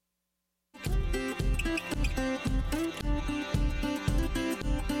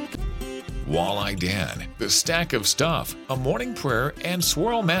Walleye Dan, The Stack of Stuff, A Morning Prayer, and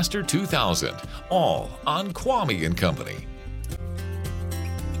Swirl Master 2000, all on Kwame and Company.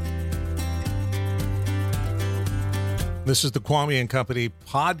 This is the Kwame and Company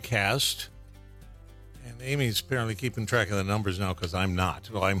podcast, and Amy's apparently keeping track of the numbers now because I'm not.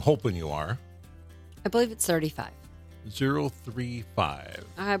 Well, I'm hoping you are. I believe it's 35. 035.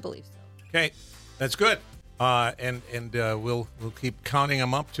 I believe so. Okay, that's good. And we'll keep counting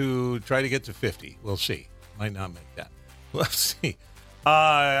them up to try to get to 50. We'll see. Might not make that. We'll see.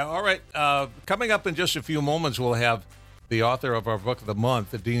 All right. Coming up in just a few moments, we'll have the author of our book of the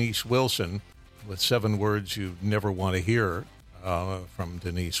month, Denise Wilson, with 7 words you never want to hear from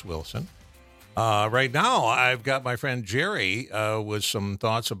Denise Wilson. Right now, I've got my friend Jerry with some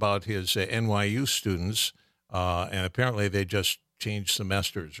thoughts about his NYU students, and apparently they just changed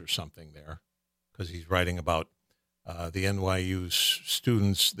semesters or something there, because he's writing about the NYU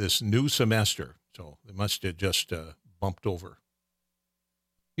students this new semester. So they must have just bumped over.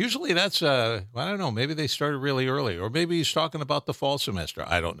 Usually that's, I don't know, maybe they started really early, or maybe he's talking about the fall semester.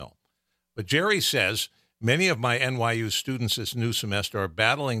 I don't know. But Jerry says, many of my NYU students this new semester are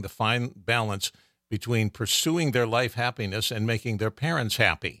battling the fine balance between pursuing their life happiness and making their parents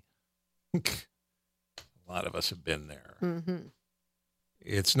happy. A lot of us have been there. Mm-hmm.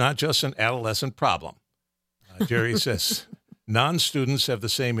 It's not just an adolescent problem. Jerry says non-students have the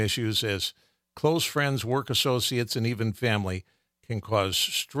same issues as close friends, work associates, and even family can cause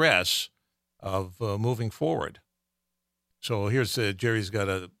stress of moving forward. So here's Jerry's got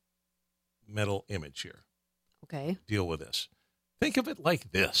a mental image here. Okay. Deal with this. Think of it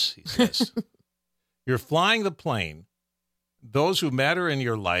like this, he says. You're flying the plane. Those who matter in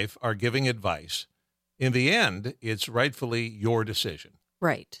your life are giving advice. In the end, it's rightfully your decision.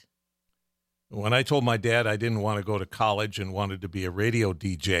 Right. When I told my dad I didn't want to go to college and wanted to be a radio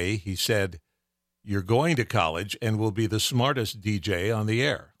DJ, he said, "You're going to college and will be the smartest DJ on the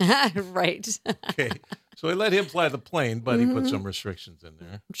air." Right. Okay. So I let him fly the plane, but he put some restrictions in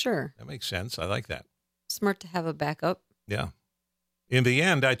there. Sure. That makes sense. I like that. Smart to have a backup. Yeah. In the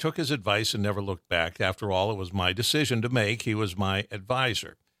end, I took his advice and never looked back. After all, it was my decision to make. He was my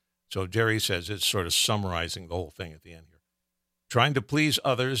advisor. So Jerry says it's sort of summarizing the whole thing at the end here. Trying to please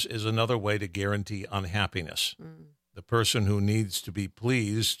others is another way to guarantee unhappiness. The person who needs to be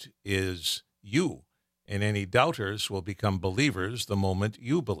pleased is you, and any doubters will become believers the moment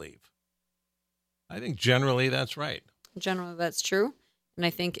you believe. I think generally that's right. Generally that's true. And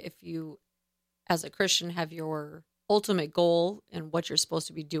I think if you, as a Christian, have your ultimate goal and what you're supposed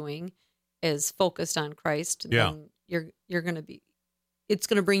to be doing is focused on Christ, then you're going to be, it's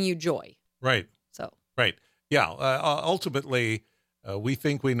going to bring you joy. Right. So. Right. Yeah. Ultimately, we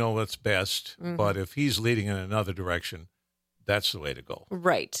think we know what's best, but if he's leading in another direction, that's the way to go.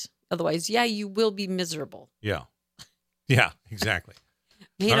 Right. Otherwise, you will be miserable. Yeah. Yeah, exactly.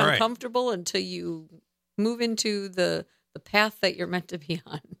 Made uncomfortable until you move into the path that you're meant to be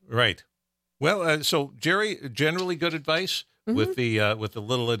on. Right. Well, so Jerry, generally good advice with the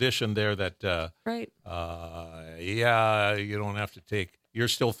little addition there that right. You don't have to take. You're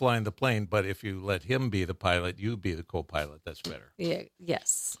still flying the plane, but if you let him be the pilot, you be the co-pilot. That's better. Yeah.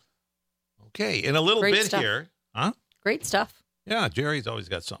 Yes. Okay. In a little bit stuff. here, huh? Great stuff. Yeah, Jerry's always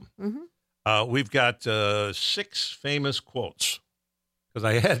got something. We've got 6 famous quotes. Because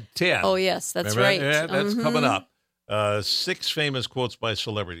I had 10. Oh, yes, that's Remember? right. Yeah, that's coming up. 6 famous quotes by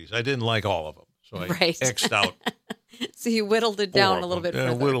celebrities. I didn't like all of them, so I X'd out. So you whittled it down a little bit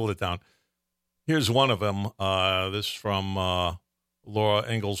further. Whittled it down. Here's one of them. This is from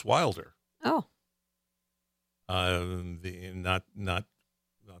Laura Ingalls Wilder. Oh. Not the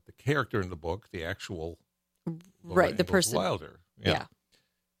character in the book, the actual Laura right, the Ingalls person. Wilder. Yeah.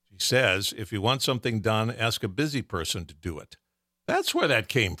 She says, if you want something done, ask a busy person to do it. That's where that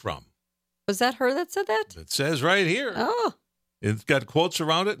came from. Was that her that said that? It says right here. Oh. It's got quotes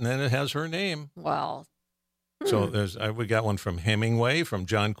around it, and then it has her name. Wow. So we got one from Hemingway, from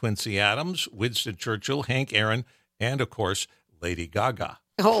John Quincy Adams, Winston Churchill, Hank Aaron, and, of course, Lady Gaga.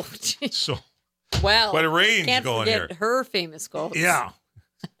 Oh, geez. So, well, quite a range going here. Can't forget her famous quotes. Yeah.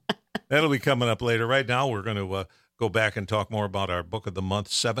 That'll be coming up later. Right now, we're going to go back and talk more about our book of the month,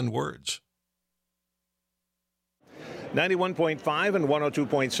 7 Words. 91.5 and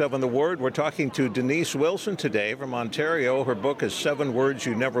 102.7 The Word. We're talking to Denise Wilson today from Ontario. Her book is 7 Words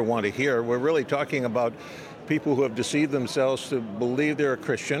You Never Want to Hear. We're really talking about people who have deceived themselves to believe they're a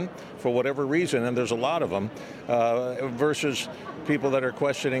Christian for whatever reason, and there's a lot of them, versus people that are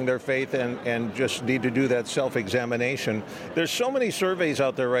questioning their faith and just need to do that self-examination. There's so many surveys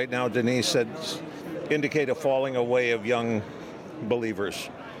out there right now, Denise, that indicate a falling away of young believers.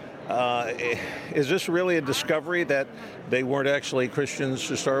 Is this really a discovery that they weren't actually Christians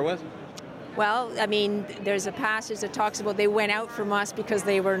to start with? Well, I mean, there's a passage that talks about they went out from us because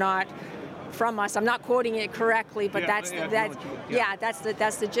they were not from us. I'm not quoting it correctly, but that's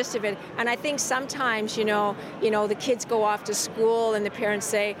the gist of it. And I think sometimes, the kids go off to school and the parents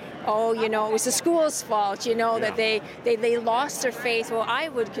say, oh, it was the school's fault, that they lost their faith. Well, I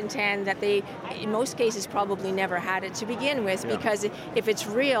would contend that they, in most cases, probably never had it to begin with, because if it's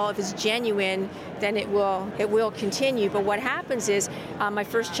real, if it's genuine, then it will continue. But what happens is, my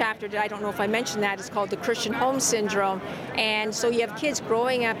first chapter, I don't know if I mentioned that, is called the Christian Home Syndrome. And so you have kids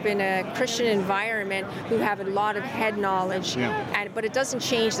growing up in a Christian environment who have a lot of head knowledge, but it doesn't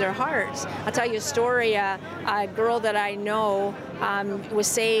change their hearts. I'll tell you a story. A girl that I know was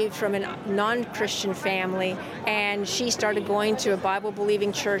saved from a non-Christian family, and she started going to a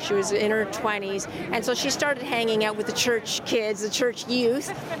Bible-believing church. She was in her 20s, and so she started hanging out with the church kids, the church youth,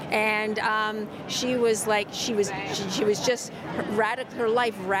 and she was just her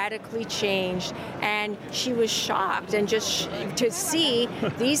life radically changed, and she was shocked, and just to see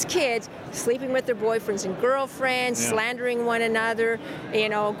these kids sleeping with their boyfriends and girlfriends, slandering one another,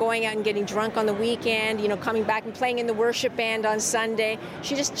 going out and getting drunk on the weekend, coming back and playing in the worship band on Sunday.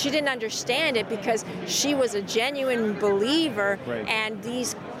 She didn't understand it because she was a genuine believer, and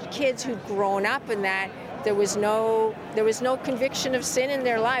these kids who'd grown up in that, there was no conviction of sin in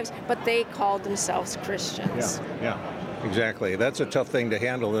their lives, but they called themselves Christians. Yeah. Exactly. That's a tough thing to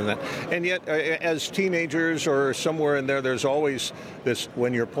handle in that. And yet, as teenagers or somewhere in there's always this,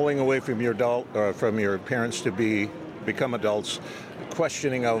 when you're pulling away from your from your parents to become adults,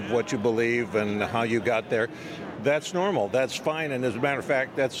 questioning of what you believe and how you got there. That's normal. That's fine. And as a matter of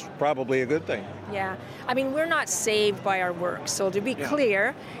fact, that's probably a good thing. Yeah. I mean, we're not saved by our works. So to be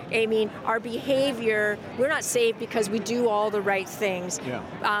clear, I mean, our behavior, we're not saved because we do all the right things.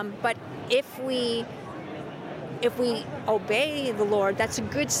 But if we obey the Lord, that's a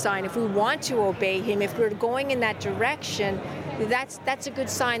good sign. If we want to obey Him, if we're going in that direction, that's a good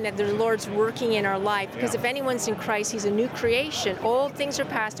sign that the Lord's working in our life. Because if anyone's in Christ, He's a new creation. Old things are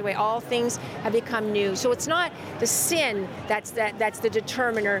passed away. All things have become new. So it's not the sin that's the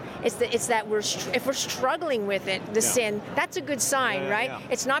determiner. It's that if we're struggling with it, the sin, that's a good sign, right?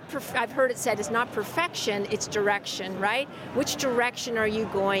 It's not. I've heard it said it's not perfection. It's direction, right? Which direction are you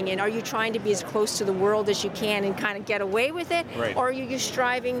going in? Are you trying to be as close to the world as you can and kind of get away with it, or are you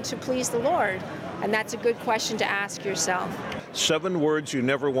striving to please the Lord? And that's a good question to ask yourself. 7 words you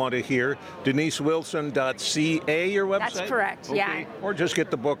never want to hear. DeniseWilson.ca, your website? That's correct, okay. Or just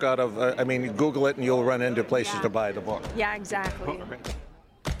get the book out of, Google it and you'll run into places to buy the book. Yeah, exactly. Right.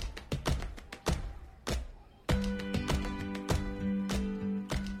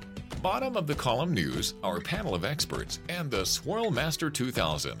 Bottom of the column news, our panel of experts, and the Swirl Master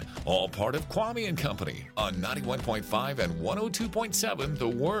 2000, all part of Kwame and Company on 91.5 and 102.7 The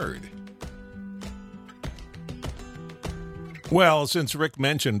Word. Well, since Rick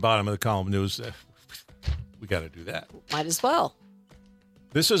mentioned bottom of the column news, we got to do that. Might as well.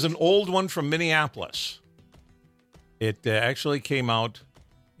 This is an old one from Minneapolis. It actually came out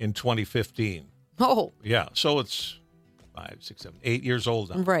in 2015. Oh. Yeah, so it's 5, 6, 7, 8 years old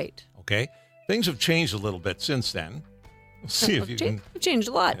now. Right. Okay. Things have changed a little bit since then. Let's see if you can. Changed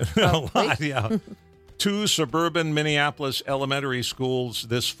a lot. A lot, yeah. 2 suburban Minneapolis elementary schools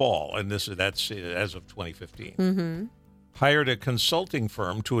this fall, and that's as of 2015. Mm-hmm. Hired a consulting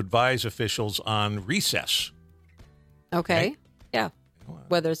firm to advise officials on recess. Okay. Yeah.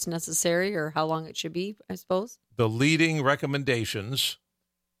 Whether it's necessary or how long it should be, I suppose. The leading recommendations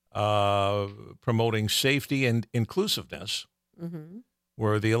promoting safety and inclusiveness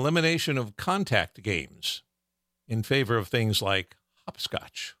were the elimination of contact games in favor of things like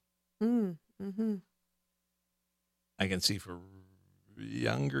hopscotch. Mm-hmm. I can see for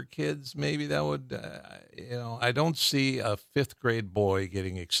younger kids, maybe that would, I don't see a 5th grade boy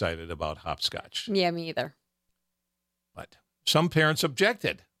getting excited about hopscotch. Yeah, me either. But some parents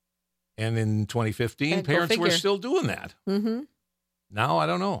objected. And in 2015, parents were still doing that. Mm-hmm. Now, I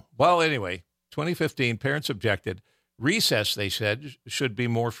don't know. Well, anyway, 2015, parents objected. Recess, they said, should be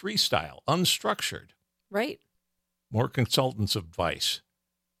more freestyle, unstructured. Right. More consultants' advice.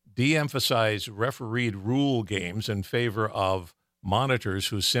 De-emphasize refereed rule games in favor of monitors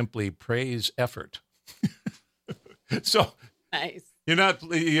who simply praise effort. So nice. You're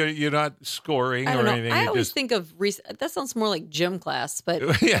not scoring I don't know. anything. I always think of recess. That sounds more like gym class,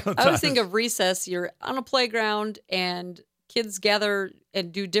 but yeah, I always think of recess. You're on a playground and kids gather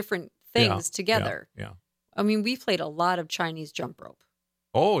and do different things together. Yeah. I mean, we played a lot of Chinese jump rope.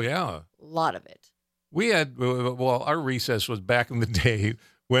 Oh yeah, a lot of it. We had our recess was back in the day.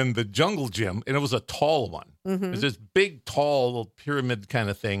 when the jungle gym, and it was a tall one. Mm-hmm. It's this big, tall little pyramid kind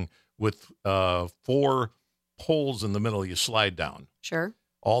of thing with 4 poles in the middle you slide down. Sure.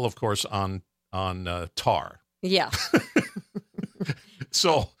 All, of course, on tar. Yeah.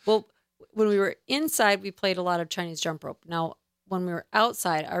 So, well, when we were inside, we played a lot of Chinese jump rope. Now, when we were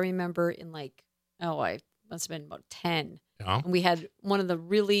outside, I remember in I must have been about 10. yeah. And we had one of the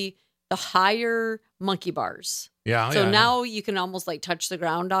higher monkey bars. Yeah. So yeah, now you can almost like touch the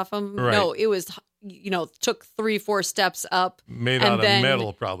ground off them. Right. No, it was, took 3-4 steps up. Made and out of then-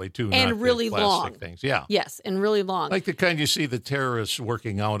 metal, probably, too. and not the really plastic long. things. Yeah. Yes, and really long. Like the kind you see the terrorists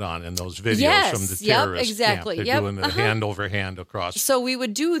working out on in those videos Yes, from the yep, terrorist exactly, camp. They're yep, doing the hand over hand across. So we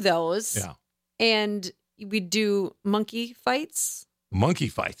would do those. Yeah. And we'd do monkey fights. Monkey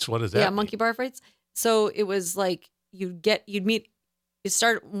fights. What does that mean? Monkey bar fights. So it was like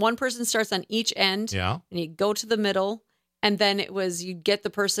one person starts on each end. Yeah. And you go to the middle. And then you'd get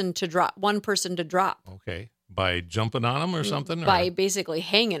one person to drop. Okay. By jumping on them or something? By basically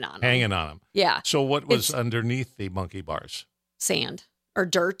hanging on them. Hanging on them. Yeah. So what was underneath the monkey bars? Sand or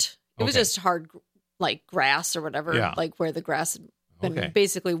dirt. It was just hard, like grass or whatever, like where the grass had been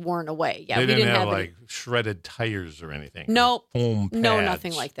basically worn away. Yeah, they we didn't have like shredded tires or anything. No, foam pads. No,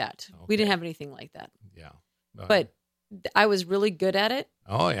 nothing like that. Okay. We didn't have anything like that. Yeah. But I was really good at it.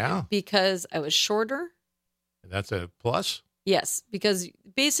 Oh, yeah. Because I was shorter. That's a plus? Yes, because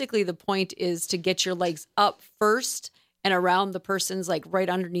basically the point is to get your legs up first and around the person's like right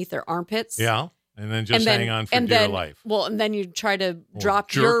underneath their armpits. Yeah. And then hang on for dear life. Well, and then you try to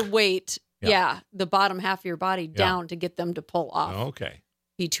drop your weight, the bottom half of your body down to get them to pull off. Okay.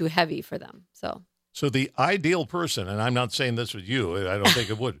 Be too heavy for them. So the ideal person, and I'm not saying this with you, I don't think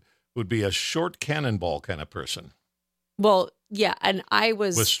it would be a short cannonball kind of person. Well, yeah, and I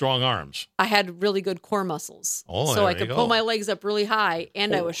was... with strong arms. I had really good core muscles. Oh, so I could pull my legs up really high,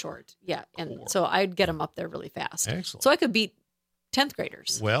 and I was short. Yeah, and so I'd get them up there really fast. Excellent. So I could beat 10th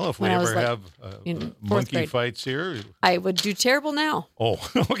graders. Well, if we ever have monkey fights here... I would do terrible now. Oh,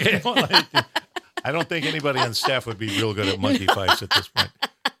 okay. Well, I don't think anybody on staff would be real good at monkey fights at this point.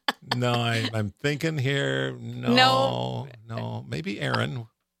 No, I'm thinking here. No. Maybe Aaron.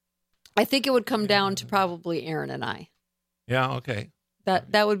 I think it would come down to probably Aaron and I. Yeah, okay.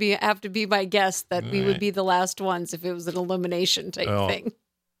 That would have to be my guess that we would be the last ones if it was an elimination type thing.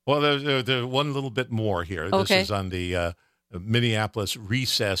 Well, there's one little bit more here. Okay. This is on the Minneapolis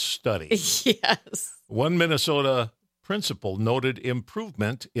recess study. Yes. One Minnesota principal noted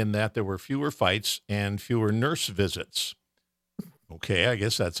improvement in that there were fewer fights and fewer nurse visits. Okay, I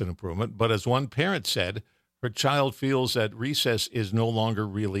guess that's an improvement. But as one parent said, her child feels that recess is no longer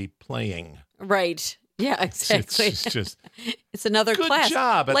really playing. Right. Yeah, exactly. It's another good class. Good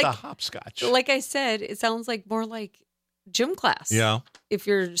job at the hopscotch. Like I said, it sounds like more like gym class. Yeah. If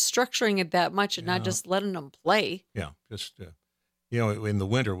you're structuring it that much and not just letting them play. Yeah. Just, in the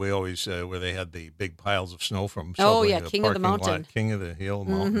winter, we always, where they had the big piles of snow from King of the Mountain. King of the Hill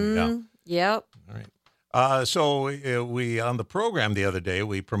Mountain. Mm-hmm. Yeah. Yep. All right. So we, on the program the other day,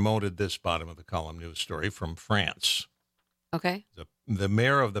 we promoted this bottom of the column news story from France. Okay. The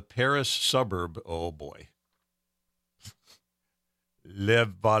mayor of the Paris suburb, oh boy, Le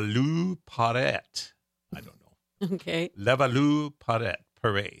Vallue-Paret. I don't know. Okay. Le Vallue-Paret.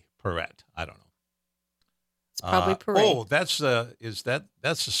 I don't know. It's probably Paret. Oh, that's a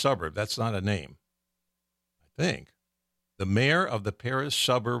suburb. That's not a name. I think. The mayor of the Paris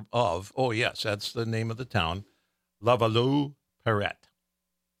suburb of, oh yes, that's the name of the town, Le Vallue-Paret.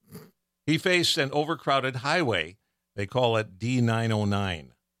 He faced an overcrowded highway. They call it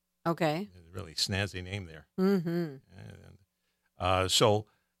D909. Okay. Really snazzy name there. Mm-hmm. So,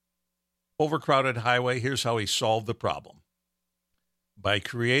 overcrowded highway, here's how he solved the problem. By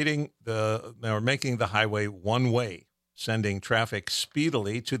making the highway one-way, sending traffic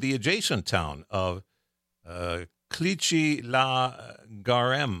speedily to the adjacent town of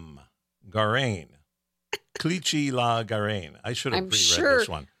Clichy-la-Garenne. Clichy-la-Garenne. I should have pre-read this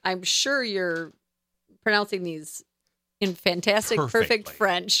one. I'm sure you're pronouncing these in fantastic, perfect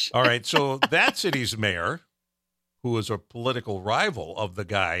French. All right, so that city's mayor, who is a political rival of the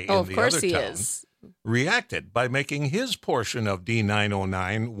guy in the other town, reacted by making his portion of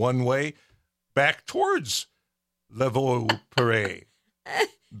D909 one way back towards Le Vallue-Paret,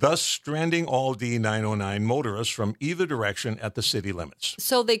 thus stranding all D909 motorists from either direction at the city limits.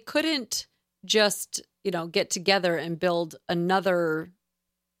 So they couldn't just, get together and build another...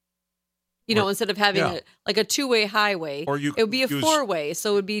 instead of having a two-way highway, it would be a four-way.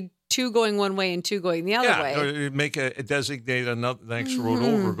 So it would be two going one way and two going the other way. Or make designate the next road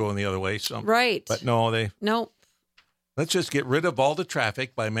over going the other way. Right. But no, Nope. Let's just get rid of all the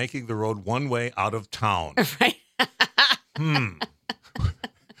traffic by making the road one way out of town. Right.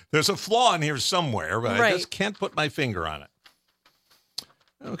 There's a flaw in here somewhere, but Right. I just can't put my finger on it.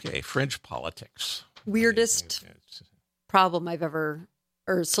 Okay, French politics. Weirdest problem I've ever,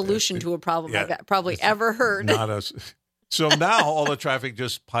 or solution to a problem Yeah. I've probably ever heard. Not us. So now all the traffic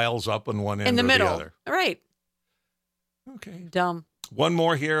just piles up on one end In the or middle. the other. Right. Okay. Dumb. One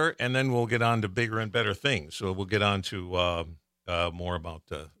more here, and then we'll get on to bigger and better things. So we'll get on to more about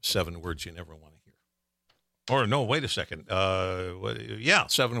 7 words you never want to hear. Or no, wait a second.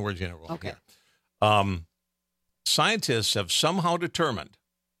 7 words you never want to hear. Scientists have somehow determined,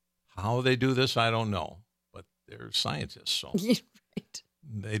 how they do this, I don't know, but they're scientists. So Right.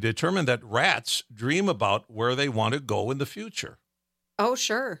 they determined that rats dream about where they want to go in the future. Oh,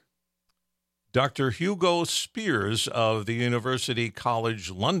 sure. Dr. Hugo Spears of the University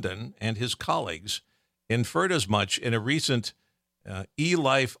College London and his colleagues inferred as much in a recent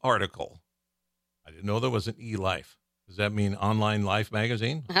eLife article. I didn't know there was an eLife. Does that mean Online Life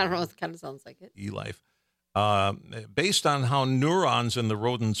magazine? I don't know. It kind of sounds like it. eLife. Based on how neurons in the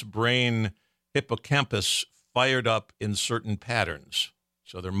rodent's brain hippocampus fired up in certain patterns.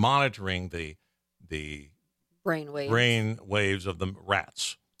 So they're monitoring the Brain waves of the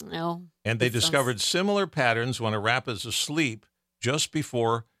rats. No. And they It sounds- discovered similar patterns when a rat is asleep just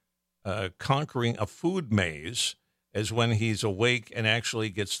before conquering a food maze as when he's awake and actually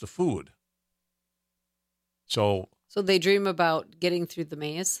gets the food. So they dream about getting through the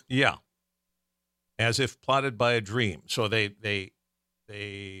maze. yeah, as if plotted by a dream. So they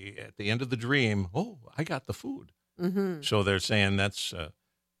at the end of the dream, oh, I got the food. Mm-hmm. So they're saying that's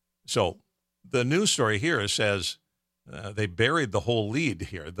so. The news story here says they buried the whole lead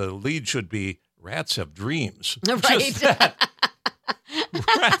here. The lead should be rats have dreams. Right. Just that.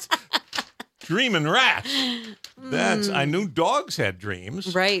 Rats, dreaming rats. That's I knew dogs had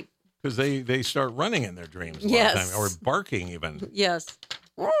dreams. Right. Because they start running in their dreams a lot Yes. of time, or barking even. Yes.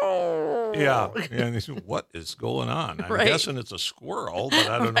 Yeah. And they say, what is going on? I'm Right. guessing it's a squirrel, but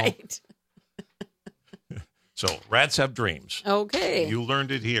I don't know. Right. So rats have dreams. Okay. You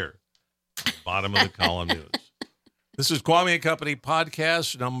learned it here. Bottom of the column news. This is Kwame and Company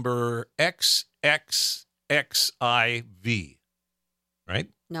podcast number XXXIV. Right?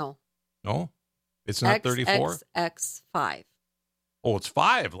 No. No? It's not 34? XXX5. Oh, it's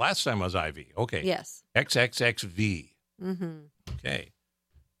 5. Last time was IV. Okay. Yes. XXXV. Mm-hmm. Okay.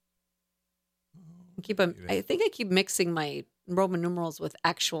 I think I keep mixing my Roman numerals with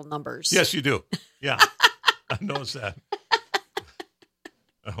actual numbers. Yes, you do. Yeah. I noticed that.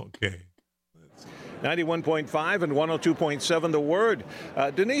 Okay. 91.5 and 102.7 The Word.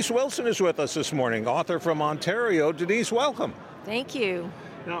 Denise Wilson is with us this morning, author from Ontario. Denise, welcome. Thank you.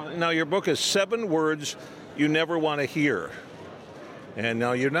 Now your book is 7 Words You Never Want to Hear. And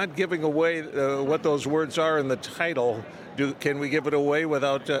now you're not giving away what those words are in the title. Can we give it away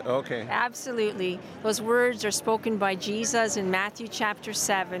without... okay. Absolutely. Those words are spoken by Jesus in Matthew chapter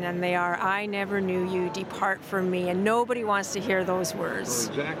 7, and they are, I never knew you, depart from me. And nobody wants to hear those words.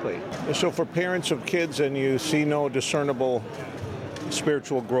 Exactly. So for parents of kids and you see no discernible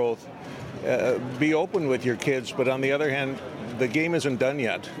spiritual growth, be open with your kids, but on the other hand, the game isn't done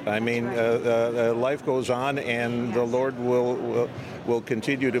yet. I mean, life goes on, and the Lord will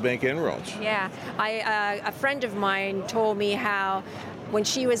continue to make inroads. Yeah. A friend of mine told me how when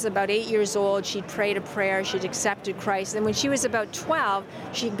she was about 8 years old, she'd prayed a prayer, she'd accepted Christ. And when she was about 12,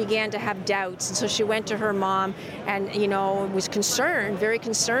 she began to have doubts. And so she went to her mom and, was concerned, very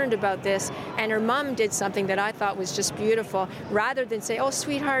concerned about this. And her mom did something that I thought was just beautiful. Rather than say, oh,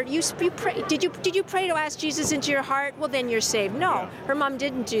 sweetheart, you pray. Did you pray to ask Jesus into your heart? Well, then you're saved. No, her mom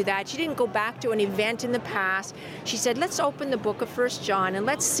didn't do that. She didn't go back to an event in the past. She said, let's open the book of 1 John and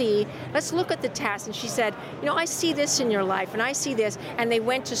let's look at the test. And she said, I see this in your life and I see this. And they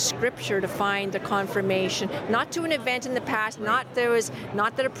went to Scripture to find the confirmation, not to an event in the past, not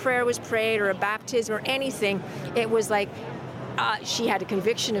that a prayer was prayed or a baptism or anything. It was like she had a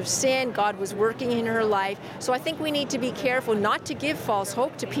conviction of sin. God was working in her life. So I think we need to be careful not to give false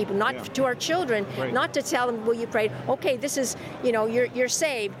hope to people, to our children, not to tell them, well, you prayed, okay, this is, you're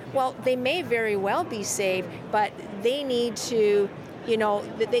saved. Well, they may very well be saved, but they need to, they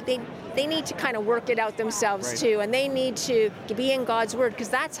need to kind of work it out themselves too, and they need to be in God's Word, because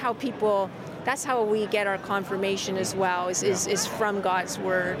that's how we get our confirmation as well, is from God's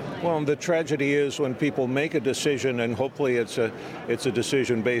Word. Well, the tragedy is when people make a decision, and hopefully it's a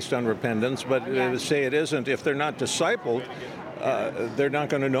decision based on repentance, but say it isn't, if they're not discipled, they're not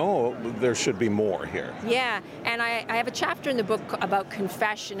going to know there should be more here. Yeah, and I have a chapter in the book about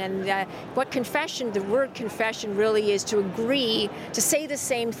confession, and the word confession really is to agree, to say the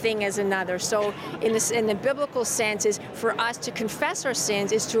same thing as another. So in the biblical sense is for us to confess our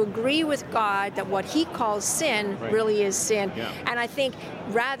sins is to agree with God that what he calls sin really is sin. Yeah. And I think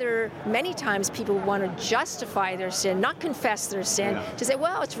rather many times people want to justify their sin, not confess their sin, to say,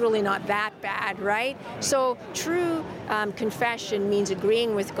 well, it's really not that bad, right? So true confession means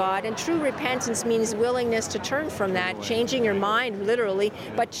agreeing with God, and true repentance means willingness to turn from that, changing your mind literally,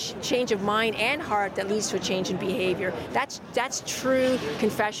 but change of mind and heart that leads to a change in behavior. That's true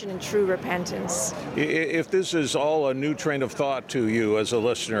confession and true repentance. If this is all a new train of thought to you as a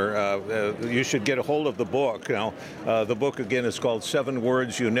listener, you should get a hold of the book. Now, the book, again, is called 7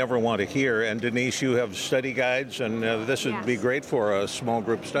 Words You Never Want to Hear. And Denise, you have study guides, and this would be great for a small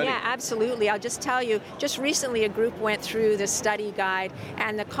group study. Yeah, absolutely. I'll just tell you, just recently a group went through the study guide,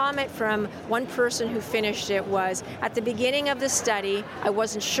 and the comment from one person who finished it was, at the beginning of the study, I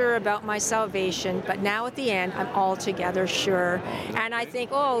wasn't sure about my salvation, but now at the end, I'm altogether sure. And I think,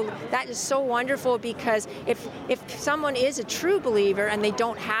 that is so wonderful, because if someone is a true believer and they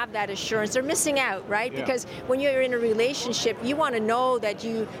don't have that assurance, they're missing out, right? Yeah. Because when you're in a relationship, you want to know that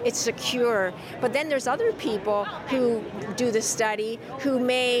it's secure. But then there's other people who do the study who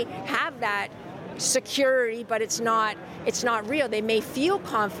may have that security, but it's not real. They may feel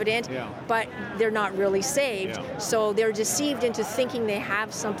confident, but they're not really saved. Yeah. So they're deceived into thinking they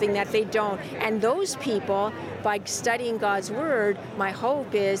have something that they don't. And those people, by studying God's Word, my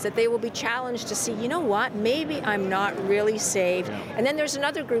hope is that they will be challenged to see, you know what, maybe I'm not really saved. Yeah. And then there's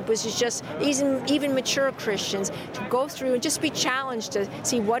another group, which is just even mature Christians, to go through and just be challenged to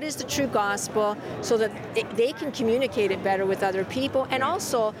see what is the true gospel so that they can communicate it better with other people, and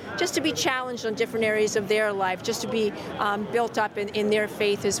also just to be challenged on different areas of their life, just to be built up in their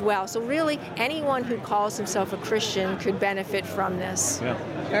faith as well. So really, anyone who calls himself a Christian could benefit from this. Yeah,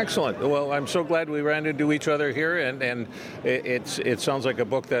 excellent. Well, I'm so glad we ran into each other here, and it sounds like a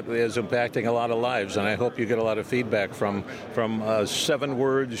book that is impacting a lot of lives, and I hope you get a lot of feedback from 7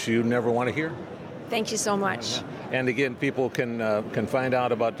 Words You Never Want to Hear. Thank you so much. And again, people can find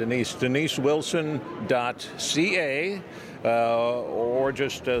out about Denise, denisewilson.ca, or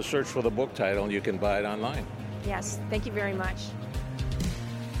just search for the book title and you can buy it online. Yes, thank you very much.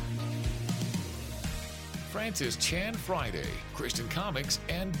 Francis Chan Friday, Christian Comics,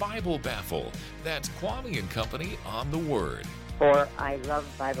 and Bible Baffle. That's Kwame and Company on the Word. Or I love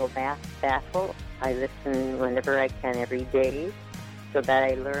Bible Baffle. I listen whenever I can every day so that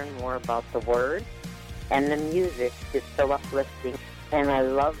I learn more about the Word. And the music is so uplifting. And I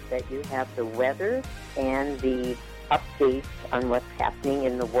love that you have the weather and the updates on what's happening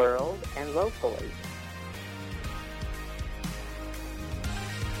in the world and locally.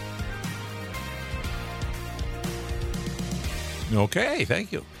 Okay,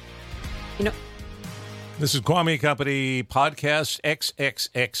 thank you. You know, this is Kwame Company Podcast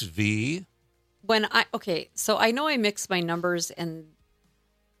XXXV. So I know I mix my numbers, and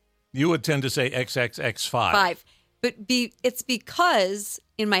you would tend to say XXX5. 5. But it's because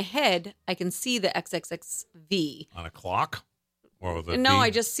in my head I can see the XXXV on a clock, or the no, V? I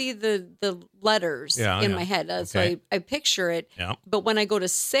just see the letters in my head. Okay. So I picture it. Yeah. But when I go to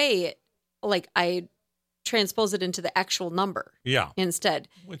say it, like I transpose it into the actual number. Yeah. Instead,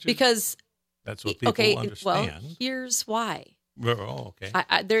 that's what people understand. Well, here's why. Oh, okay.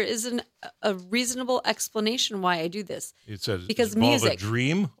 There isn't a reasonable explanation why I do this. It says because music. A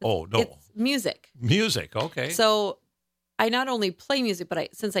dream? Oh no, it's music. Music. Okay. So I not only play music,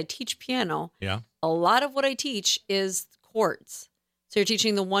 but since I teach piano, a lot of what I teach is chords. So you're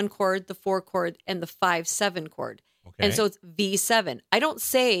teaching the 1 chord, the 4 chord, and the 5/7 chord. Okay. And so it's V7. I don't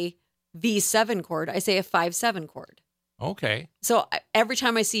say V7 chord. I say a 5/7 chord. Okay. So every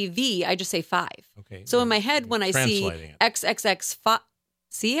time I see V, I just say 5. Okay. So in my head, when I see XXX5,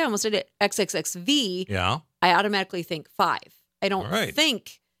 I almost did it, XXXV, I automatically think 5. I don't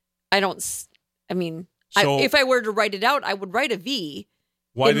think, if I were to write it out, I would write a V.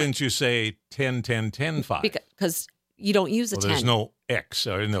 Why didn't you say 10, 10, 10, 5? Because you don't use a 10. There's no X,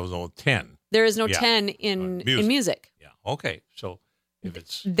 or there was no 10. There is no 10 in music. Yeah. Okay. So if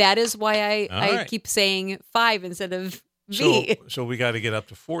it's... That is why I keep saying 5 instead of V. So we got to get up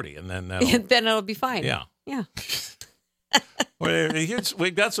to 40, and then then it'll be fine. Yeah. Yeah.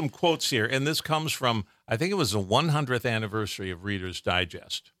 We've got some quotes here, and this comes from, I think it was the 100th anniversary of Reader's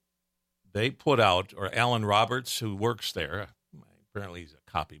Digest. They put out, or Alan Roberts, who works there, apparently he's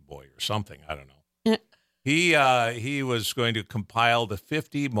a copy boy or something, I don't know. He was going to compile the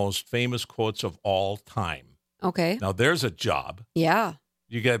 50 most famous quotes of all time. Okay. Now, there's a job. Yeah.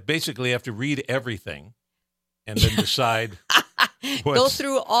 You basically have to read everything and then decide Go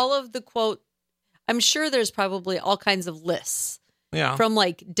through all of the quote. I'm sure there's probably all kinds of lists. Yeah. From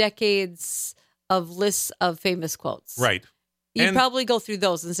like decades of lists of famous quotes. Right. You'd probably go through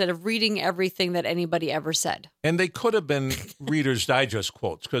those instead of reading everything that anybody ever said. And they could have been Reader's Digest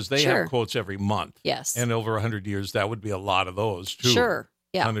quotes because they have quotes every month. Yes. And over 100 years, that would be a lot of those, too. Sure.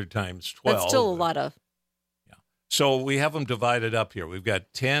 Yeah. 100 times 12. That's still a lot of. Yeah. So we have them divided up here. We've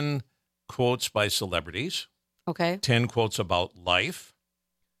got 10 quotes by celebrities. Okay. 10 quotes about life.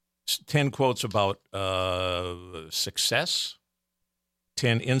 10 quotes about success.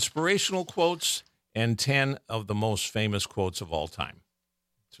 10 inspirational quotes. And 10 of the most famous quotes of all time.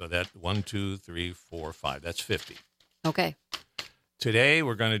 So that 1, 2, 3, 4, 5. That's 50. Okay. Today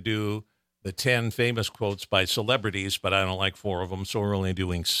we're going to do the 10 famous quotes by celebrities, but I don't like 4 of them, so we're only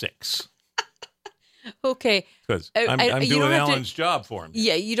doing 6. Okay. Because I'm doing Alan's job for him.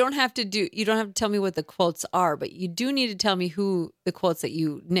 Yeah, you don't have to tell me what the quotes are, but you do need to tell me who the quotes that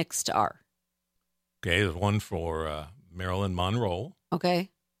you nixed are. Okay, there's one for Marilyn Monroe. Okay.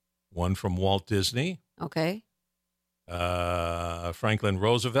 One from Walt Disney. Okay. Franklin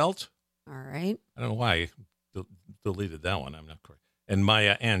Roosevelt. All right. I don't know why I deleted that one. I'm not correct. And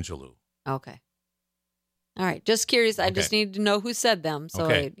Maya Angelou. Okay. All right. Just curious. I just need to know who said them.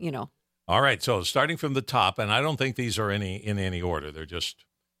 So, All right. So starting from the top, and I don't think these are in any order. They're just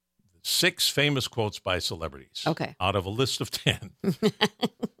 6 famous quotes by celebrities. Okay. Out of a list of 10.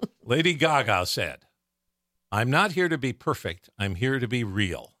 Lady Gaga said, "I'm not here to be perfect. I'm here to be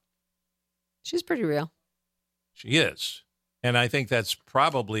real." She's pretty real. She is. And I think that's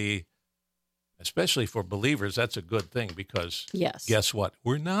probably, especially for believers, that's a good thing because guess what?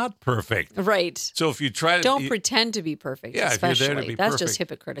 We're not perfect. Right. So if you try to... Don't pretend to be perfect, especially. If you're there to be that's perfect. just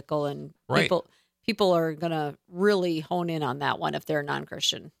hypocritical. And Right. people are going to really hone in on that one if they're a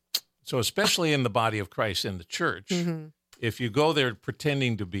non-Christian. So especially in the body of Christ in the church, if you go there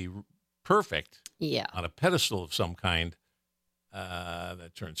pretending to be perfect on a pedestal of some kind,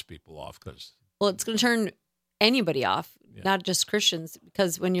 that turns people off. Well, it's going to turn anybody off, not just Christians,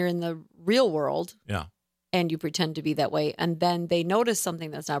 because when you're in the real world and you pretend to be that way, and then they notice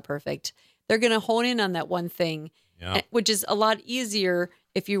something that's not perfect, they're going to hone in on that one thing, which is a lot easier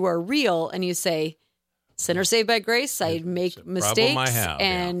if you are real and you say, sinner saved by grace, I make mistakes, I have,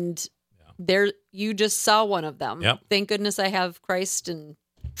 and there you just saw one of them. Yep. Thank goodness I have Christ. And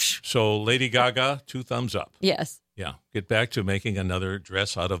so Lady Gaga, 2 thumbs up. Yes. Yeah. Get back to making another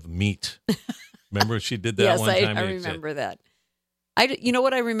dress out of meat. Remember she did that one time? Yes, I remember that. You know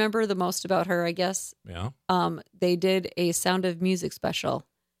what I remember the most about her, I guess? Yeah. They did a Sound of Music special.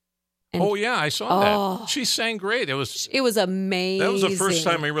 And I saw that. She sang great. It was amazing. That was the first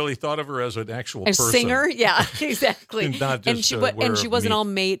time I really thought of her as an actual person. Singer? Yeah, exactly. Not just and she wasn't all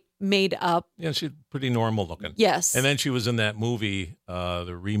made up. Yeah, she's pretty normal looking. Yes. And then she was in that movie,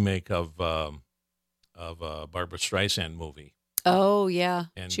 the remake of Barbra Streisand movie. Oh, yeah.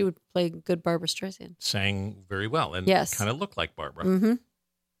 And she would play good Barbra Streisand. Sang very well and kind of looked like Barbara. Mm-hmm.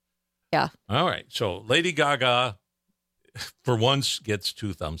 Yeah. All right. So Lady Gaga, for once, gets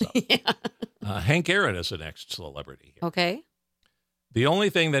 2 thumbs up. Hank Aaron is the next celebrity here. Okay. The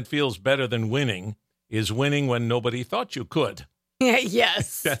only thing that feels better than winning is winning when nobody thought you could.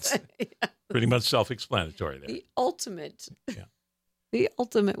 Yes. That's pretty much self-explanatory there. The ultimate. Yeah. The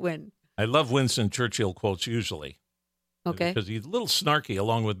ultimate win. I love Winston Churchill quotes usually. Okay. Because he's a little snarky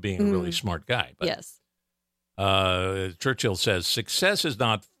along with being a really smart guy. But, yes. Churchill says, "Success is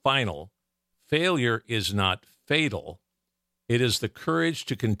not final. Failure is not fatal. It is the courage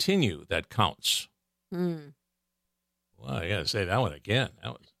to continue that counts." Well, I got to say that one again.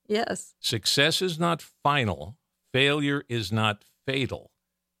 Yes. Success is not final. Failure is not fatal.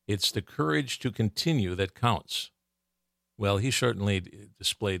 It's the courage to continue that counts. Well, he certainly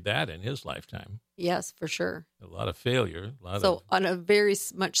displayed that in his lifetime. Yes, for sure. A lot of failure. On a very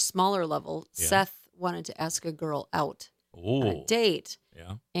much smaller level, Seth wanted to ask a girl out on a date.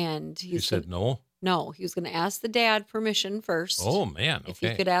 Yeah. And he said no? No, he was going to ask the dad permission first. Oh, man. Okay. If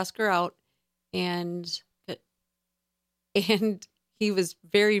he could ask her out. And he was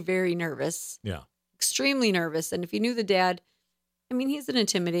very, very nervous. Yeah. Extremely nervous. And if you knew the dad, I mean, he's an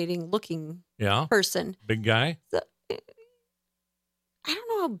intimidating looking person. Big guy? So, I don't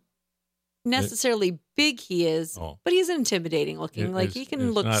know how necessarily big he is, but he's intimidating looking. He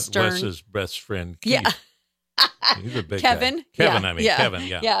can look not stern. Wes's best friend, Keith. Yeah. He's a big Kevin. guy. Kevin, Kevin,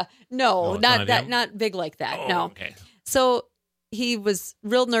 yeah. Yeah. No, not big like that. Oh, no. Okay. So he was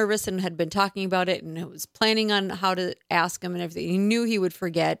real nervous and had been talking about it and was planning on how to ask him and everything. He knew he would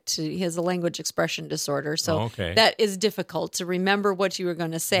forget. He has a language expression disorder. So that is difficult to remember what you were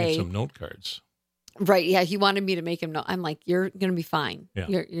going to say. Need some note cards. Right. Yeah. He wanted me to make him know. I'm like, you're going to be fine. Yeah.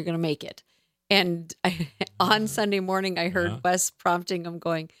 You're going to make it. And on Sunday morning, I heard Wes prompting him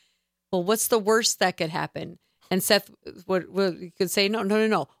going, well, what's the worst that could happen? And Seth could say,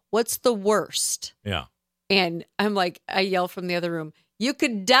 no. What's the worst? Yeah. And I'm like, I yell from the other room, you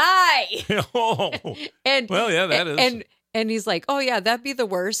could die. That is. And he's like, oh, yeah, that'd be the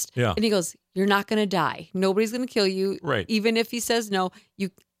worst. Yeah. And he goes, you're not going to die. Nobody's going to kill you. Right. Even if he says no,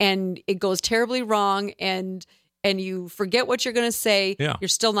 and it goes terribly wrong and you forget what you're going to say, you're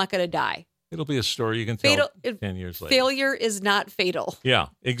still not going to die. It'll be a story you can tell 10 years later. Failure is not fatal. Yeah,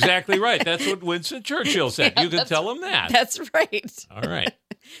 exactly right. That's what Winston Churchill said. You can tell him that. That's right. All right.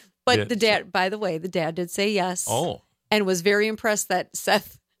 But the dad, by the way, the dad did say yes. Oh. And was very impressed that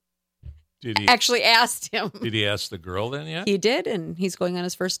Seth actually asked him. Did he ask the girl then yet? He did, and he's going on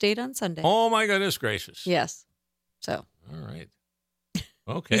his first date on Sunday. Oh, my goodness gracious. Yes. So. All right.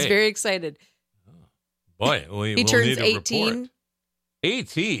 Okay. He's very excited. Boy, he turns 18. Report.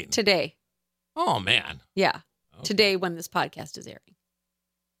 18? Today. Oh, man. Yeah. Okay. Today when this podcast is airing.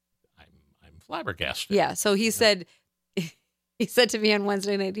 I'm flabbergasted. Yeah. So he said to me on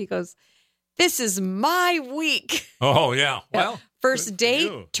Wednesday night, he goes, this is my week. Oh, yeah. Well, first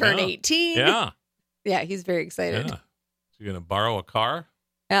date, turn 18. Yeah. Yeah. He's very excited. Yeah. So you're going to borrow a car?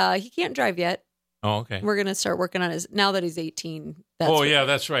 He can't drive yet. Oh, okay. We're going to start working on now that he's 18.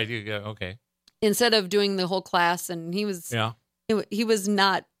 That's right. Okay. Instead of doing the whole class, and he was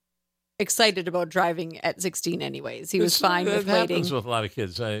not excited about driving at 16 anyways. He was fine with waiting. That happens with a lot of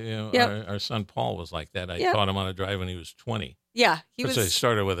kids. Our son Paul was like that. I taught him how to drive when he was 20. Yeah. I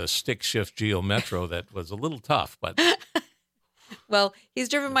started with a stick shift Geo Metro that was a little tough, but... Well, he's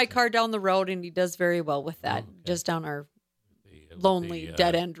driven my car down the road, and he does very well with that, just down our lonely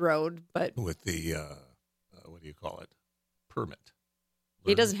dead-end road. But with the, what do you call it? Permit.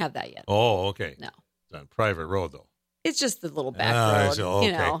 He doesn't have that yet. Oh, okay. No. It's on private road, though. It's just the little back road,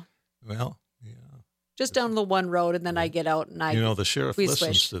 okay. Well, yeah. Just down the one road, and then I get out, and the sheriff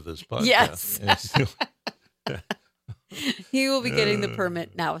listens to this podcast. Yes. He will be getting the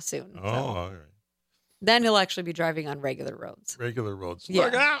permit now soon. Oh, all right. Then he'll actually be driving on regular roads. Yeah.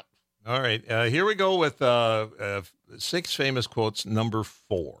 Look out! All right. Here we go with 6 famous quotes. Number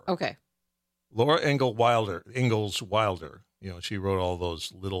 4. Okay. Laura Ingalls Wilder. She wrote all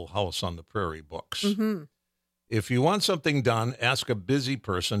those Little House on the Prairie books. Mm-hmm. If you want something done, ask a busy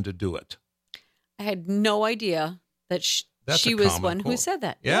person to do it. I had no idea that she was one who said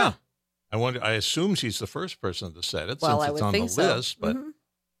that. Yeah. I assume she's the first person that said it since it's on the list. But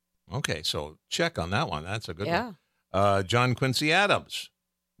okay, so check on that one. That's a good one. John Quincy Adams.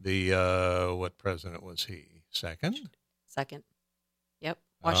 What president was he? Second? Yep.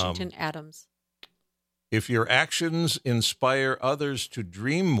 Washington Adams. If your actions inspire others to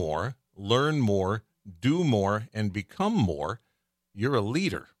dream more, learn more, do more, and become more, you're a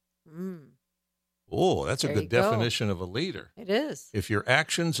leader. Oh, that's a good definition of a leader. It is. If your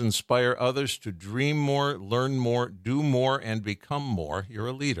actions inspire others to dream more, learn more, do more, and become more, you're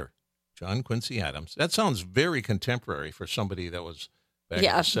a leader. John Quincy Adams. That sounds very contemporary for somebody that was back in the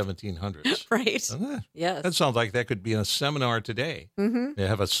 1700s. Right. Doesn't it? Yes. That sounds like that could be in a seminar today. Mm-hmm. They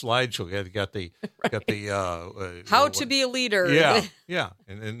have a slideshow. They got the how to be a leader. Yeah. Yeah.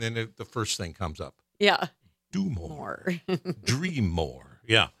 And then the first thing comes up. Yeah. Do more. Dream more.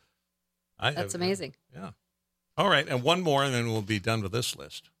 Yeah. That's amazing. Yeah. All right. And one more, and then we'll be done with this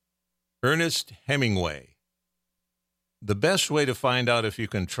list. Ernest Hemingway. The best way to find out if you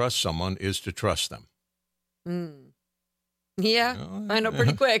can trust someone is to trust them. Yeah. Find out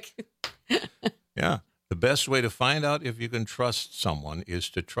pretty quick. Yeah. The best way to find out if you can trust someone is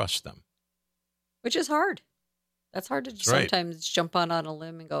to trust them. Which is hard. That's hard to sometimes jump on a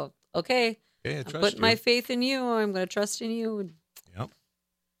limb and go, okay, I put my faith in you. I'm going to trust in you. Yep.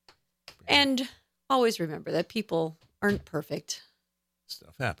 And always remember that people aren't perfect.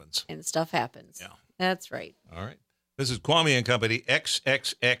 Stuff happens. And stuff happens. Yeah. That's right. All right. This is Kwame and Company,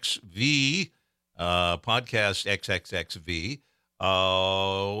 XXXV, podcast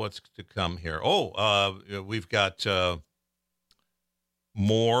XXXV. What's to come here? We've got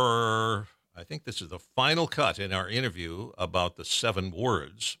more. I think this is the final cut in our interview about the 7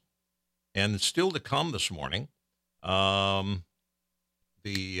 words. And still to come this morning, what's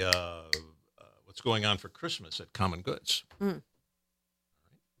going on for Christmas at Common Goods.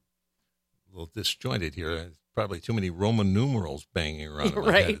 little disjointed here. Probably too many Roman numerals banging around in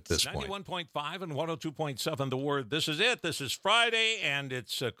my head at this point. 91.5 and 102.7 The Word. This is it. This is Friday, and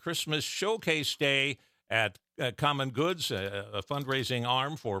it's a Christmas Showcase Day at Common Goods, a fundraising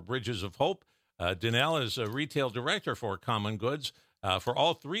arm for Bridges of Hope. Danelle is a retail director for Common Goods for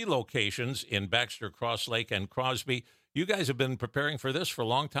all three locations in Baxter, Cross Lake, and Crosby. You guys have been preparing for this for a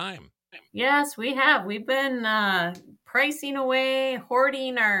long time. Yes, we have. We've been pricing away,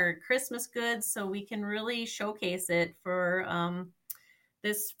 hoarding our Christmas goods so we can really showcase it for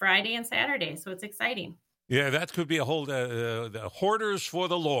this Friday and Saturday. So it's exciting. Yeah, that could be a whole the hoarders for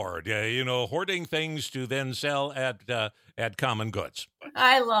the Lord. Hoarding things to then sell at Common Goods.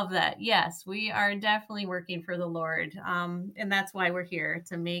 I love that. Yes, we are definitely working for the Lord, and that's why we're here,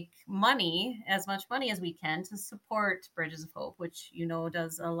 to make money, as much money as we can, to support Bridges of Hope, which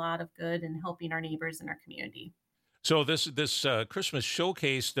does a lot of good in helping our neighbors in our community. So this Christmas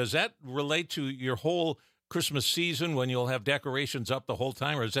showcase, does that relate to your whole Christmas season when you'll have decorations up the whole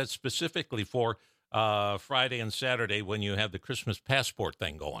time, or is that specifically for Friday and Saturday when you have the Christmas passport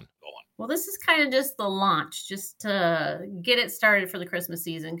thing going? Well, this is kind of just the launch, just to get it started for the Christmas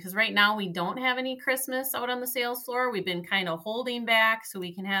season, because right now we don't have any Christmas out on the sales floor. We've been kind of holding back so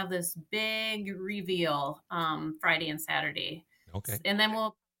we can have this big reveal Friday and Saturday. Okay. And then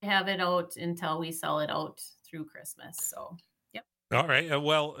we'll have it out until we sell it out through Christmas. So, yep. All right.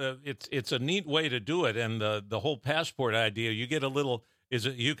 It's a neat way to do it. And the whole passport idea, you get a little...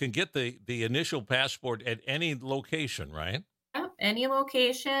 you can get the initial passport at any location, right? Yep, any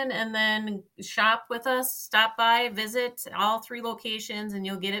location, and then shop with us, stop by, visit all three locations, and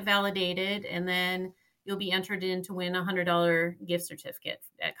you'll get it validated, and then you'll be entered in to win a $100 gift certificate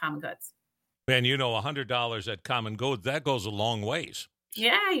at Common Goods. And $100 at Common Goods, that goes a long ways.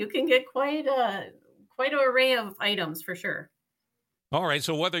 Yeah, you can get quite an array of items for sure. All right,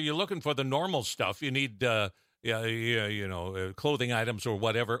 so whether you're looking for the normal stuff, you need... clothing items or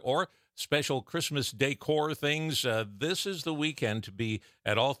whatever, or special Christmas decor things. This is the weekend to be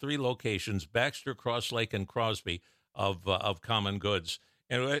at all three locations, Baxter, Cross Lake, and Crosby of Common Goods.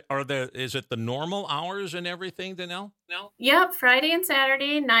 And is it the normal hours and everything, Danelle? No. Yep, Friday and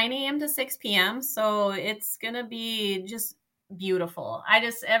Saturday, 9 a.m. to 6 p.m. So it's gonna be just beautiful.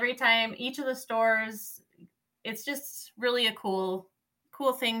 Every time, each of the stores, it's just really a cool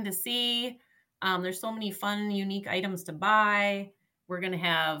thing to see. There's so many fun, unique items to buy. We're going to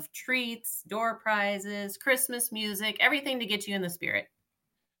have treats, door prizes, Christmas music, everything to get you in the spirit.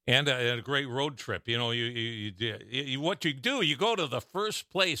 And a great road trip. What you do, you go to the first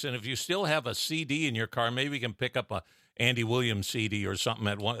place, and if you still have a CD in your car, maybe you can pick up a Andy Williams CD or something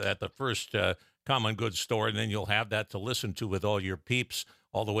at the first Common Goods store, and then you'll have that to listen to with all your peeps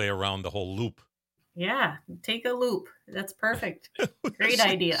all the way around the whole loop. Yeah, take a loop. That's perfect. Great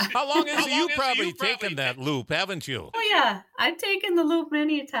idea. How long has you probably taken that loop, haven't you? Oh, yeah. I've taken the loop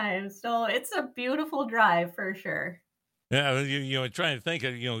many times. So it's a beautiful drive for sure. Yeah, trying to think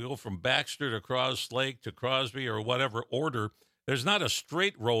of, go from Baxter to Cross Lake to Crosby or whatever order. There's not a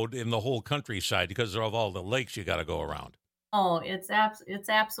straight road in the whole countryside because of all the lakes you got to go around. Oh, it's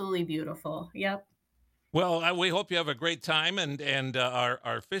absolutely beautiful. Yep. Well, we hope you have a great time, and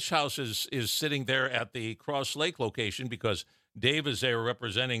our fish house is sitting there at the Cross Lake location because Dave is there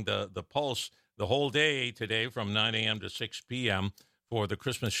representing the Pulse the whole day today from 9 a.m. to 6 p.m. for the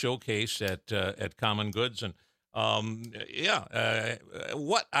Christmas showcase at Common Goods. And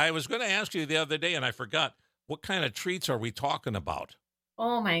what I was going to ask you the other day, and I forgot, what kind of treats are we talking about?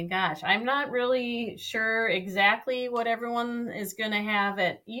 Oh my gosh, I'm not really sure exactly what everyone is going to have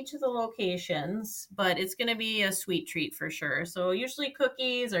at each of the locations, but it's going to be a sweet treat for sure. So usually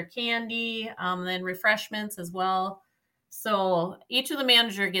cookies or candy, then refreshments as well. So each of the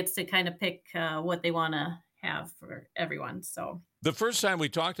manager gets to kind of pick what they want to have for everyone. So the first time we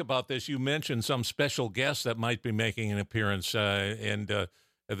talked about this, you mentioned some special guest that might be making an appearance.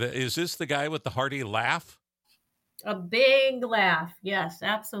 Is this the guy with the hearty laugh? A big laugh. Yes,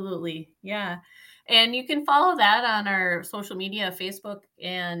 absolutely. Yeah. And you can follow that on our social media, Facebook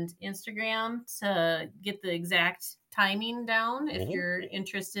and Instagram, to get the exact timing down if you're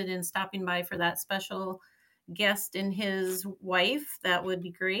interested in stopping by for that special guest and his wife. That would be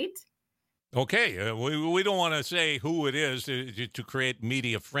great. Okay. We don't want to say who it is to create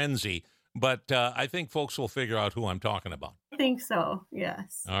media frenzy, but I think folks will figure out who I'm talking about. I think so,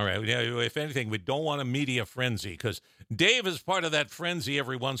 yes. All right. Yeah, if anything, we don't want a media frenzy because Dave is part of that frenzy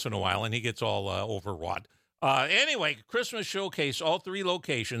every once in a while, and he gets all overwrought. Anyway, Christmas showcase, all three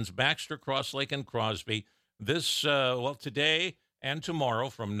locations, Baxter, Cross Lake, and Crosby. This, today and tomorrow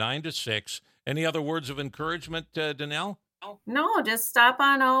from 9 to 6. Any other words of encouragement, Danelle? No, just stop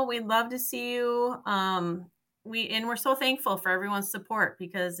on out. We'd love to see you. We're so thankful for everyone's support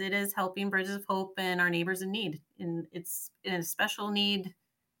because it is helping Bridges of Hope and our neighbors in need. And it's in a special need,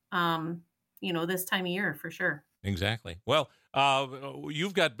 this time of year for sure. Exactly. Well,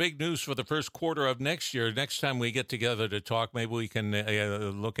 you've got big news for the first quarter of next year. Next time we get together to talk, maybe we can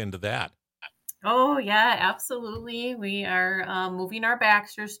look into that. Oh, yeah, absolutely. We are moving our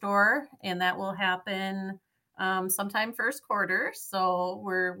Baxter store, and that will happen sometime first quarter. So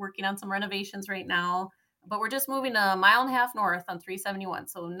we're working on some renovations right now, but we're just moving a mile and a half north on 371.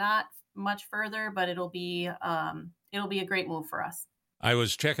 So not much further, but it'll be a great move for us. I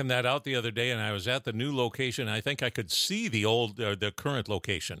was checking that out the other day, and I was at the new location. I think I could see the current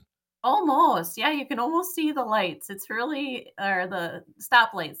location. Almost. Yeah, you can almost see the lights. It's really, or the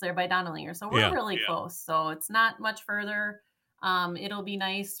stoplights there by Donnellinger. So we're really close. So it's not much further. It'll be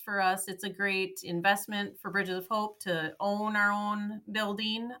nice for us. It's a great investment for Bridges of Hope to own our own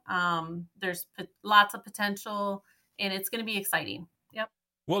building. There's lots of potential, and it's going to be exciting. Yep.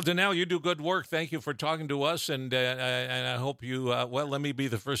 Well, Danelle, you do good work. Thank you for talking to us, and I hope you, let me be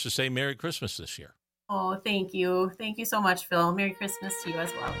the first to say Merry Christmas this year. Oh, thank you. Thank you so much, Phil. Merry Christmas to you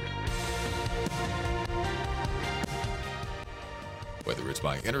as well. Whether it's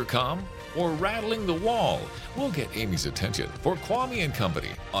by intercom or rattling the wall, we'll get Amy's attention for Kwame and Company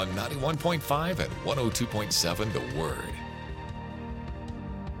on 91.5 and 102.7 The Word.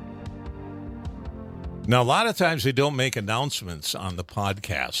 Now, a lot of times they don't make announcements on the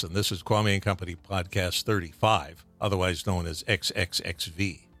podcast, and this is Kwame and Company Podcast 35, otherwise known as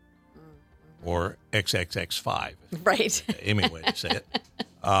XXXV. Or XXX5. Right. Amy way to say it.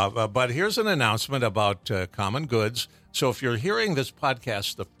 But here's an announcement about Common Goods. So if you're hearing this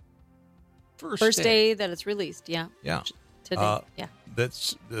podcast the first day that it's released, yeah. Today,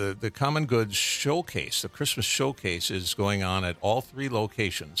 that's the Common Goods Showcase. The Christmas Showcase is going on at all three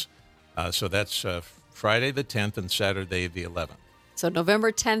locations. So that's Friday the 10th and Saturday the 11th. So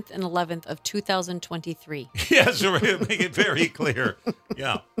November 10th and 11th of 2023. Yes, so make it very clear.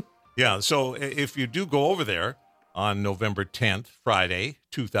 Yeah. Yeah, so if you do go over there on November 10th, Friday,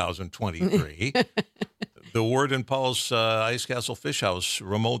 2023, the Word and Paul's Ice Castle Fish House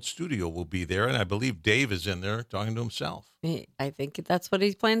remote studio will be there, and I believe Dave is in there talking to himself. I think that's what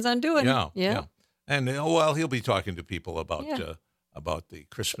he plans on doing. Yeah. And, he'll be talking to people about the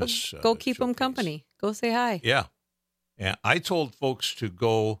Christmas Go keep them showcase. Company. Go say hi. Yeah. And I told folks to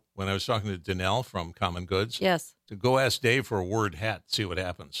go, when I was talking to Danelle from Common Goods, to go ask Dave for a Word hat, see what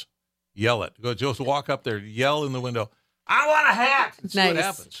happens. Yell it. Go just walk up there, yell in the window, I want a hat! And see what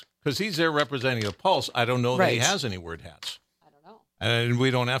happens. Because he's there representing the Pulse. I don't know that he has any Word hats. I don't know. And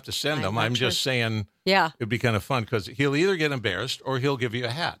we don't have to send them. I'm just saying it'd be kind of fun because he'll either get embarrassed or he'll give you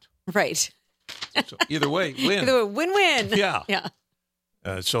a hat. Right. So either way, win. Either way, win-win. Yeah. Yeah.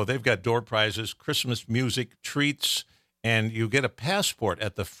 So they've got door prizes, Christmas music, treats, and you get a passport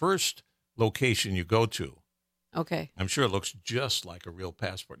at the first location you go to. Okay. I'm sure it looks just like a real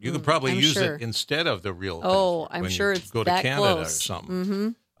passport. You could probably use it instead of the real passport. Oh, I'm sure it's go to that Canada close. or something.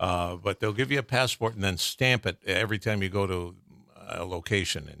 Mm-hmm. But they'll give you a passport and then stamp it every time you go to a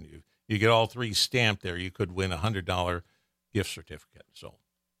location. And you get all three stamped there. You could win a $100 gift certificate. So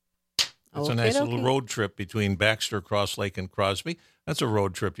it's a nice little road trip between Baxter, Cross Lake, and Crosby. That's a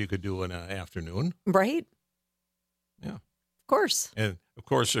road trip you could do in an afternoon. Right. Yeah. Of course. And, of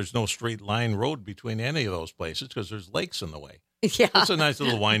course, there's no straight line road between any of those places because there's lakes in the way. Yeah. It's a nice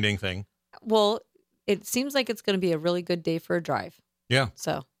little winding thing. Well, it seems like it's going to be a really good day for a drive. Yeah.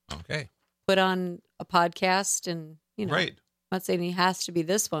 So. Okay. Put on a podcast and, Right. I'm not saying it has to be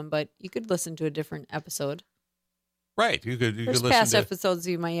this one, but you could listen to a different episode. Right. You could There's listen past to episodes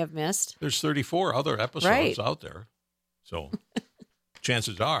you might have missed. There's 34 other episodes out there. So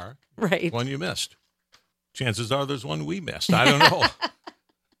chances are one you missed. Chances are there's one we missed. I don't know.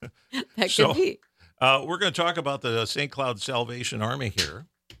 That could be. We're going to talk about the St. Cloud Salvation Army here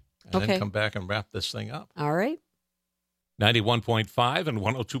and then come back and wrap this thing up. All right. 91.5 and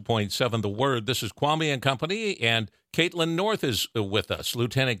 102.7 The Word. This is Kwame and Company, and Katelyn North is with us.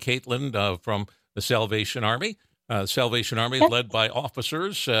 Lieutenant Katelyn from the Salvation Army. Salvation Army is led by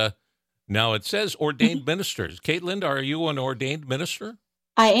officers. Now it says ordained ministers. Katelyn, are you an ordained minister?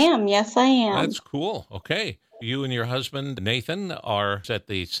 I am. Yes, I am. That's cool. Okay. You and your husband, Nathan, are at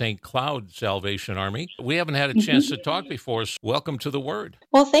the St. Cloud Salvation Army. We haven't had a chance to talk before, so welcome to the Word.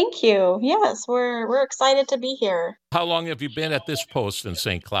 Well, thank you. Yes, we're excited to be here. How long have you been at this post in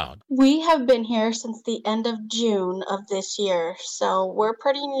St. Cloud? We have been here since the end of June of this year, so we're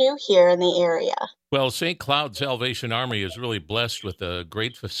pretty new here in the area. Well, St. Cloud Salvation Army is really blessed with a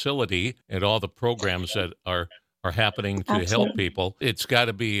great facility and all the programs that are are happening to help people, it's got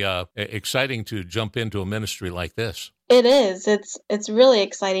to be exciting to jump into a ministry like this. It is. It's really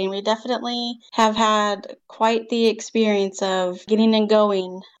exciting. We definitely have had quite the experience of getting and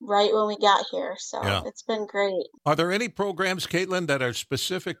going right when we got here. So It's been great. Are there any programs, Katelyn, that are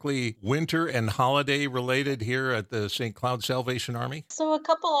specifically winter and holiday related here at the St. Cloud Salvation Army? So a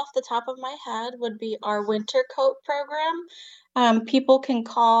couple off the top of my head would be our winter coat program. People can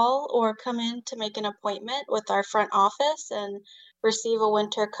call or come in to make an appointment with our front office and receive a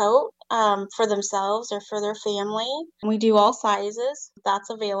winter coat for themselves or for their family. We do all sizes. That's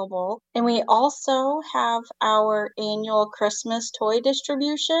available. And we also have our annual Christmas toy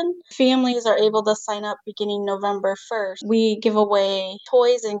distribution. Families are able to sign up beginning November 1st. We give away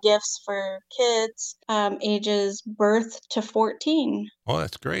toys and gifts for kids ages birth to 14. Oh,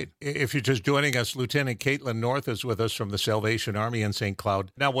 that's great. If you're just joining us, Lieutenant Katelyn North is with us from the Salvation Army in St.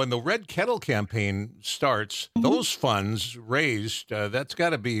 Cloud. Now, when the Red Kettle campaign starts, those funds raised, that's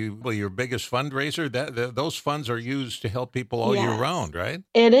got to be your biggest fundraiser. Those funds are used to help people all year round, right?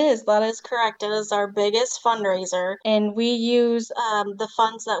 It is. That is correct. It is our biggest fundraiser. And we use the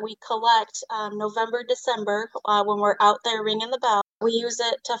funds that we collect November, December, when we're out there ringing the bell. We use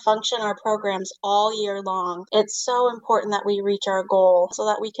it to function our programs all year long. It's so important that we reach our goal so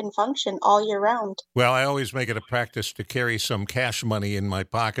that we can function all year round. Well, I always make it a practice to carry some cash money in my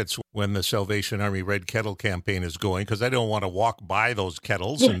pockets when the Salvation Army Red Kettle campaign is going, because I don't want to walk by those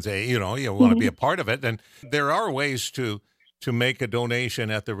kettles and say, you want to be a part of it. And there are ways to make a donation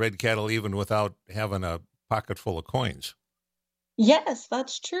at the Red Kettle even without having a pocket full of coins. Yes,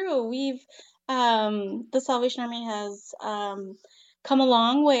 that's true. The Salvation Army has come a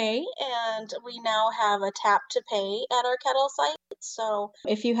long way, and we now have a tap to pay at our kettle site. So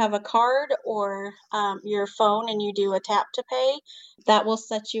if you have a card or your phone and you do a tap to pay, that will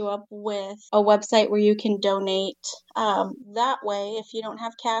set you up with a website where you can donate that way if you don't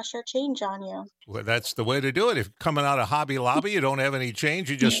have cash or change on you. Well, that's the way to do it. If you're coming out of Hobby Lobby, you don't have any change,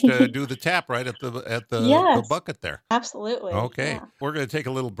 you just do the tap right at the bucket there. Absolutely. Okay. Yeah. We're going to take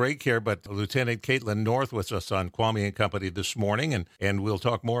a little break here, but Lieutenant Katelyn North with us on Kwame and Company this morning, and we'll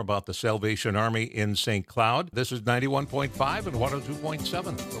talk more about the Salvation Army in St. Cloud. This is 91.5 and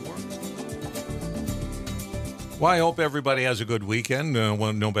 102.7 The Word. Well, I hope everybody has a good weekend, no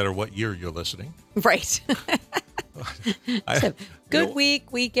matter what year you're listening. Right. Good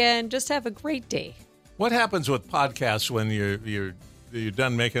weekend. Just have a great day. What happens with podcasts when you're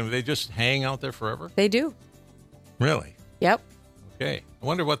done making them? They just hang out there forever? They do. Really? Yep. Okay. I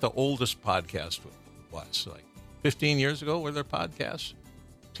wonder what the oldest podcast was. Like 15 years ago, were there podcasts?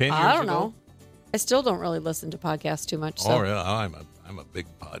 10 years ago? I don't know. I still don't really listen to podcasts too much. So. Oh, really? I'm a big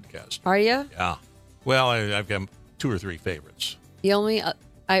podcaster. Are you? Yeah. Well, I've got 2 or 3 favorites. The only,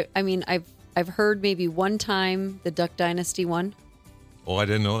 I've heard maybe one time the Duck Dynasty one. Oh, I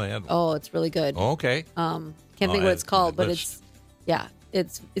didn't know they had one. Oh, it's really good. Oh, okay. Can't think what it's called, but it's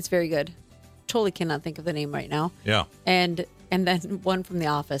very good. Totally cannot think of the name right now. Yeah. And then one from The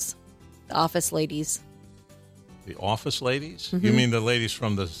Office Ladies. The Office Ladies? Mm-hmm. You mean the ladies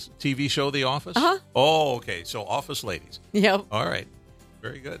from the TV show The Office? Uh-huh. Oh, okay. So Office Ladies. Yep. All right.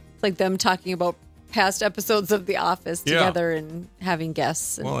 Very good. It's like them talking about past episodes of The Office together and having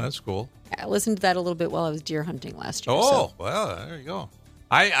guests. And well, that's cool. I listened to that a little bit while I was deer hunting last year. Oh, well, there you go.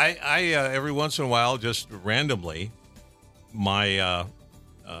 I every once in a while, just randomly, my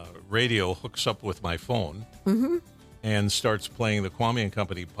radio hooks up with my phone and starts playing the Kwame and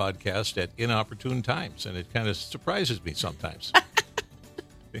Company podcast at inopportune times, and it kind of surprises me sometimes.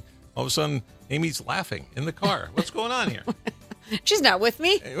 All of a sudden, Amy's laughing in the car. What's going on here? She's not with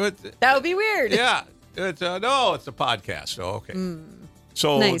me. That would be weird. Yeah. No, it's a podcast. Oh, okay.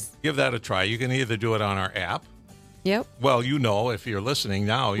 So nice. Give that a try. You can either do it on our app. Yep. Well, if you're listening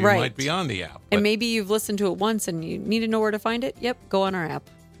now, you might be on the app. And maybe you've listened to it once and you need to know where to find it. Yep. Go on our app.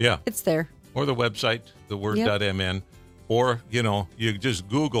 Yeah. It's there. Or the website, theword.mn. Or, you just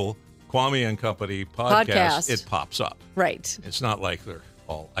Google Kwame and Company podcast. It pops up. Right. It's not like they're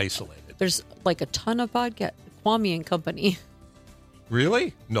all isolated. There's like a ton of podcasts. Kwame and Company.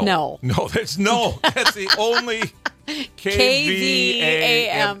 Really? No. No. That's the only KVAMME.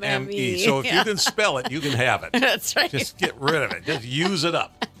 So if you can spell it, you can have it. That's right. Just get rid of it. Just use it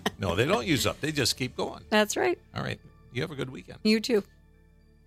up. No, they don't use up. They just keep going. That's right. All right. You have a good weekend. You too.